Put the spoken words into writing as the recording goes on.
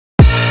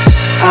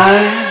I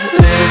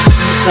live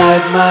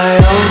inside my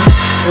own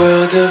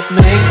world of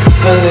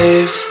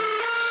make-believe.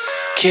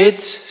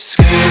 Kids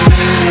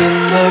screaming in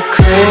their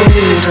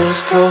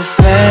cradles,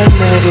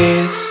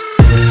 profanities.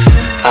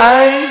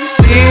 I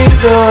see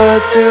the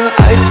world through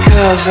ice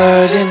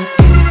covered in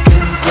ink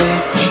and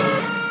bleach.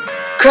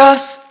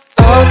 Cross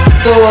out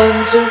the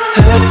ones who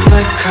heard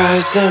my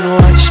cries and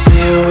watched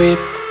me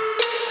weep.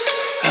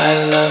 I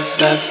love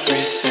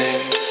everything.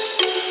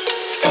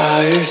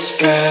 Fire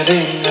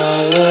spreading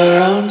all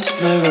around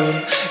my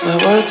room. My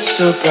world's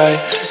so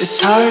bright, it's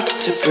hard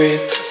to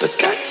breathe, but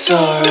that's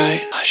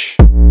alright. Hush.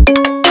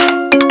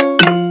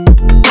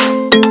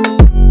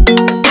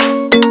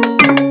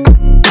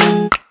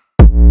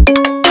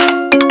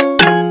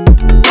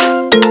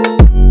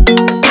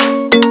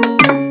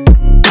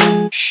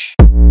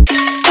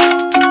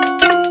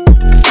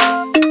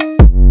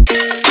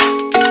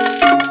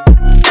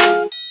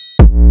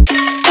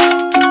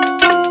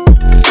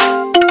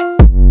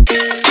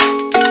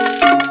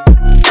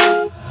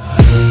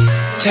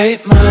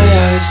 Take my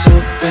eyes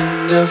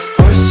open to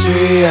force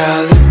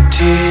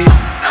reality.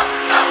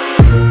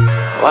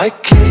 Why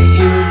can't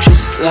you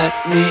just let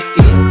me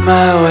eat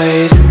my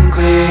weight in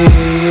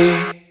glee?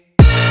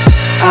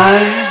 I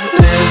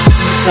live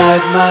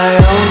inside my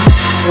own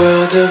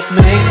world of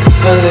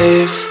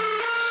make-believe.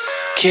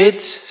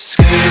 Kids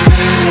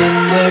screaming in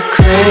their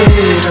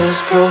cradles,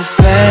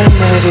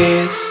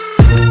 profanities.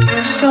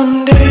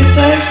 Some days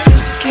I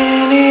feel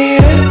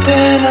skinnier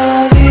than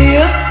all the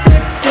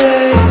other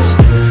days.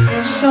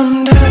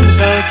 Sometimes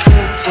I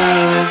can't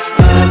tell if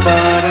my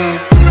body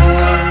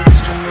belongs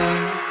to me.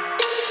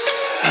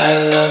 I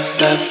love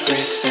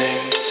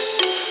everything.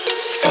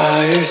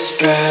 Fire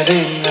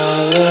spreading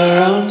all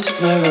around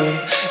my room.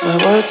 My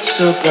world's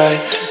so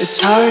bright, it's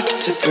hard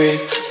to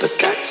breathe, but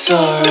that's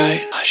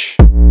alright. Hush.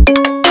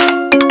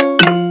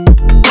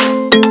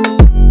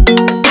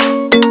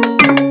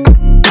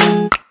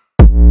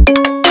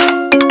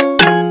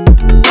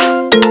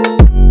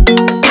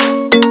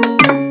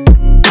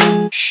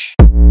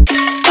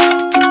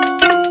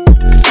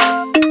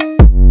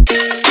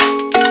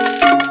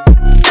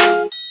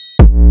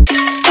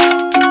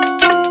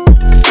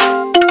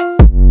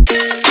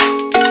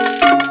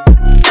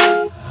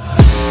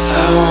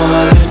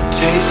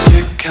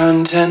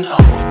 Content,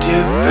 hold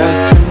your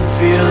breath and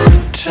feel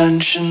the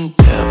tension.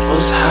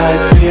 Devils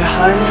hide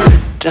behind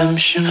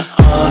redemption.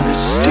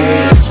 Honesty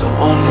is a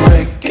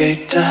one-way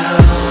gate to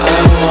hell. I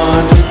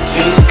wanna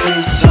taste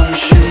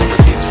consumption.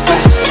 Breathe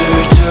faster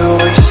to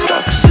waste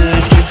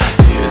oxygen.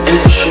 Hear the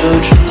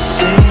children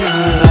sing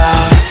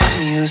aloud. It's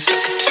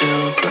music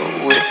till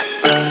the wick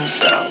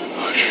burns out.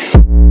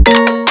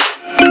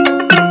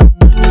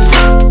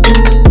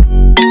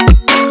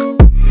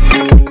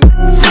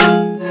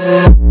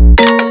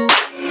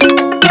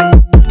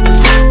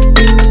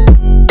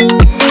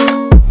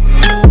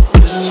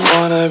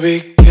 Be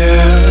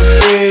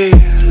carefree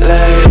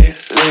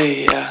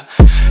lately, yeah.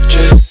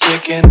 Just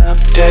kicking up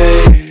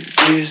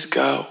daisies.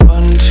 Got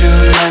one too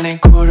many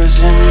quarters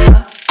in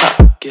my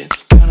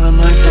pockets. Count 'em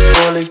like the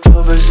 4-leaf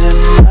clovers in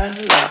my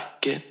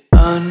locket.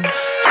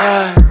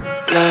 Untied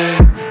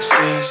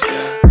laces,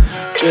 yeah.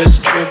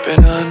 Just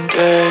tripping on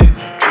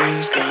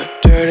daydreams. Got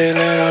dirty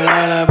little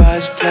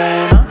lullabies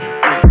playing on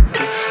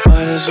repeat.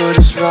 Might as well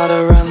just ride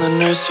around the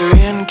nursery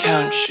and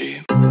count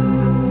sheep.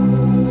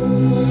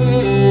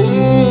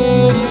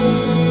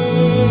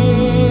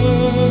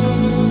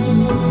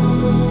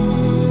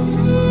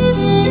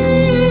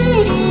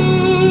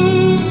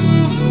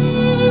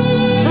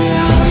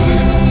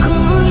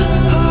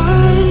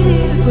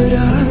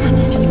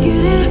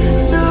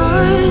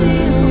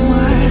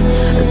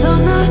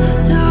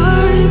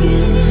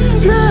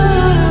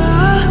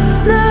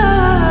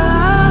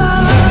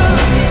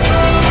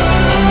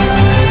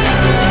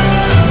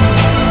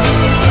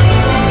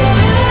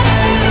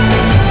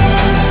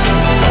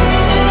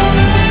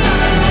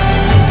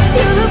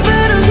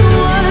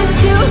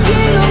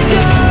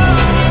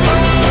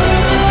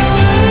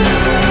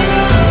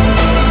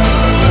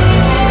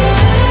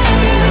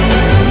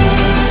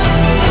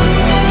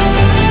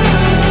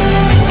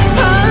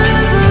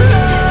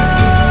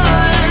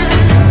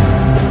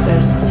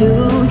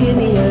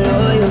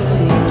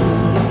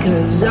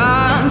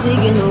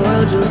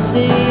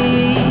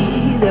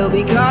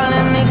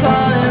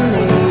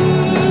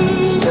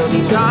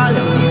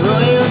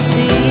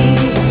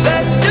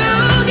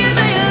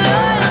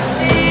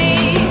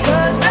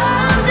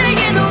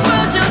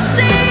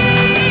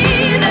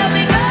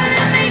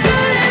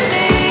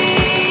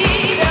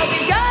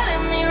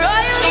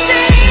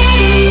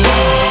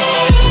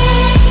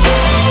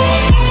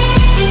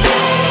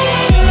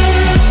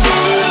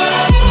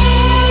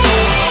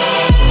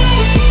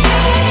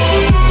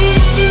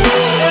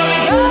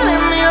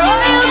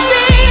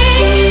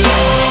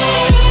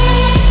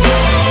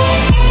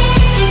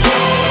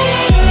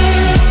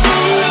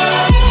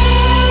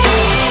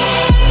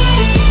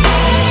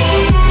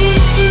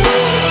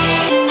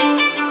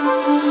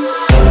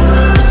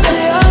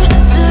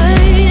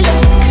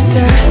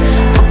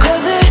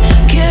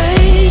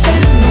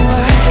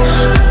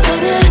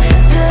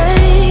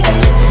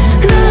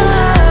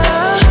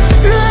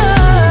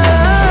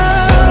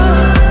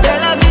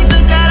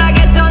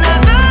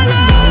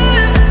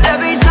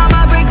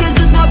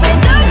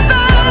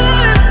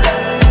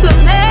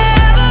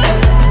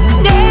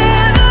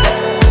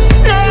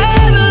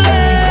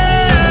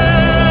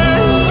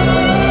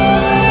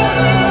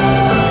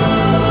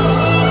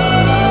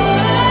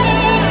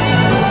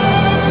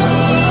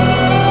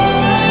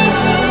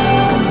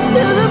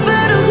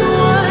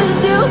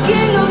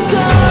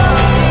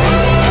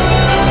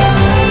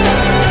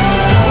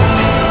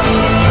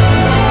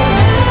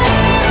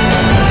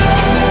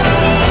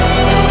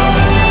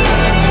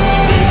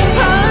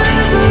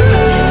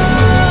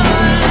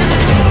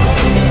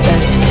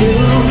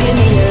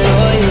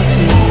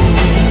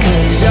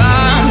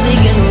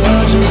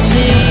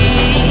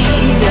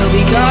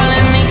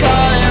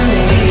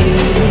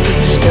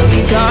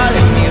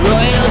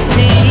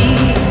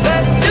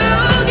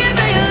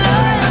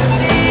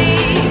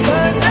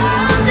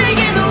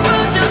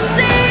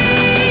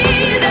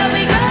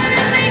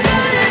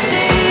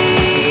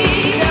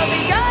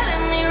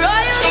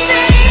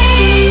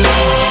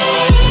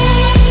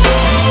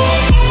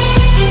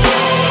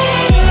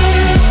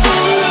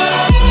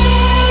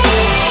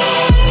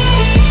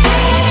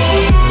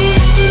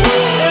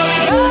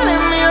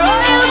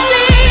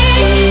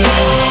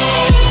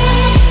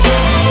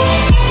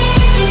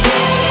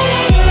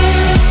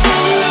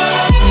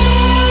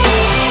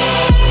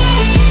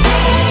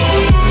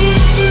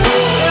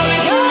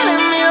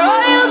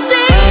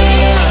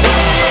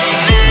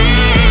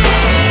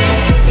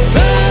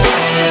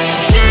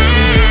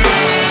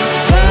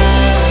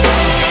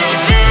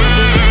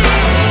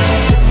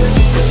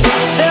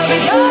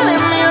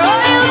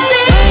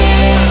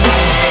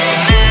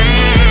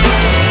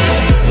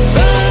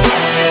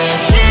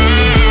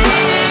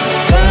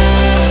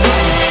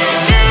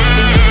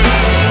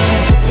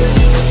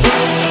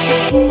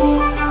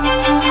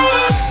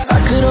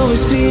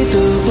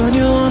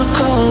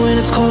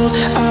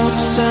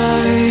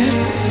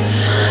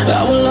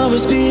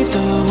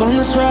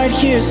 right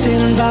here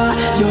standing by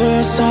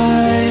your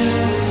side.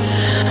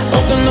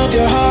 Open up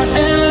your heart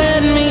and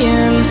let me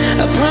in.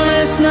 I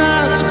promise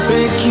not to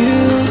break you.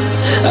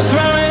 I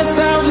promise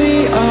I'll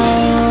be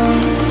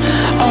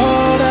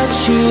all that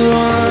you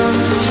want.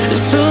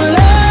 So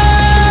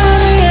let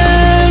me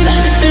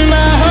in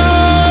my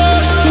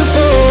heart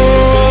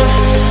before.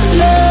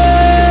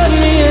 Let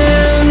me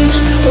in.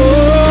 Oh,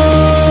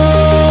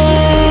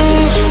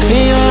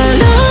 your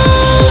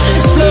love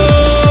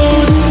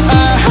explodes.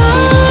 Our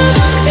heart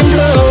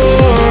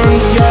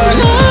implodes. Your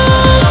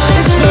love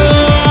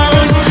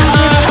explodes.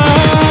 Our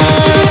hearts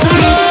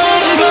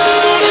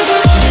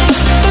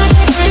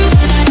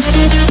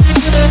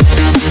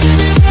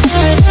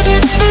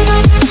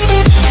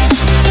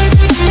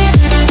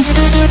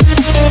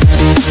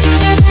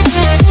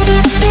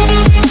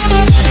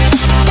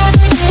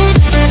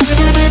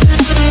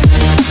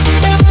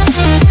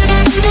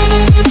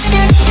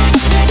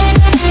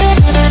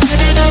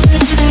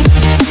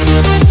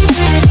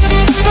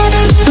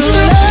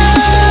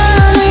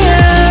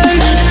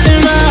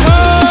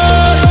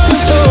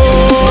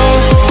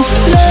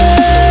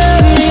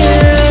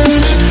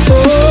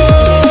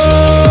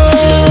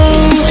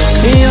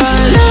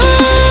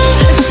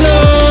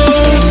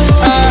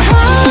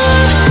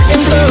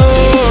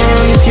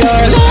implodes.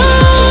 Your love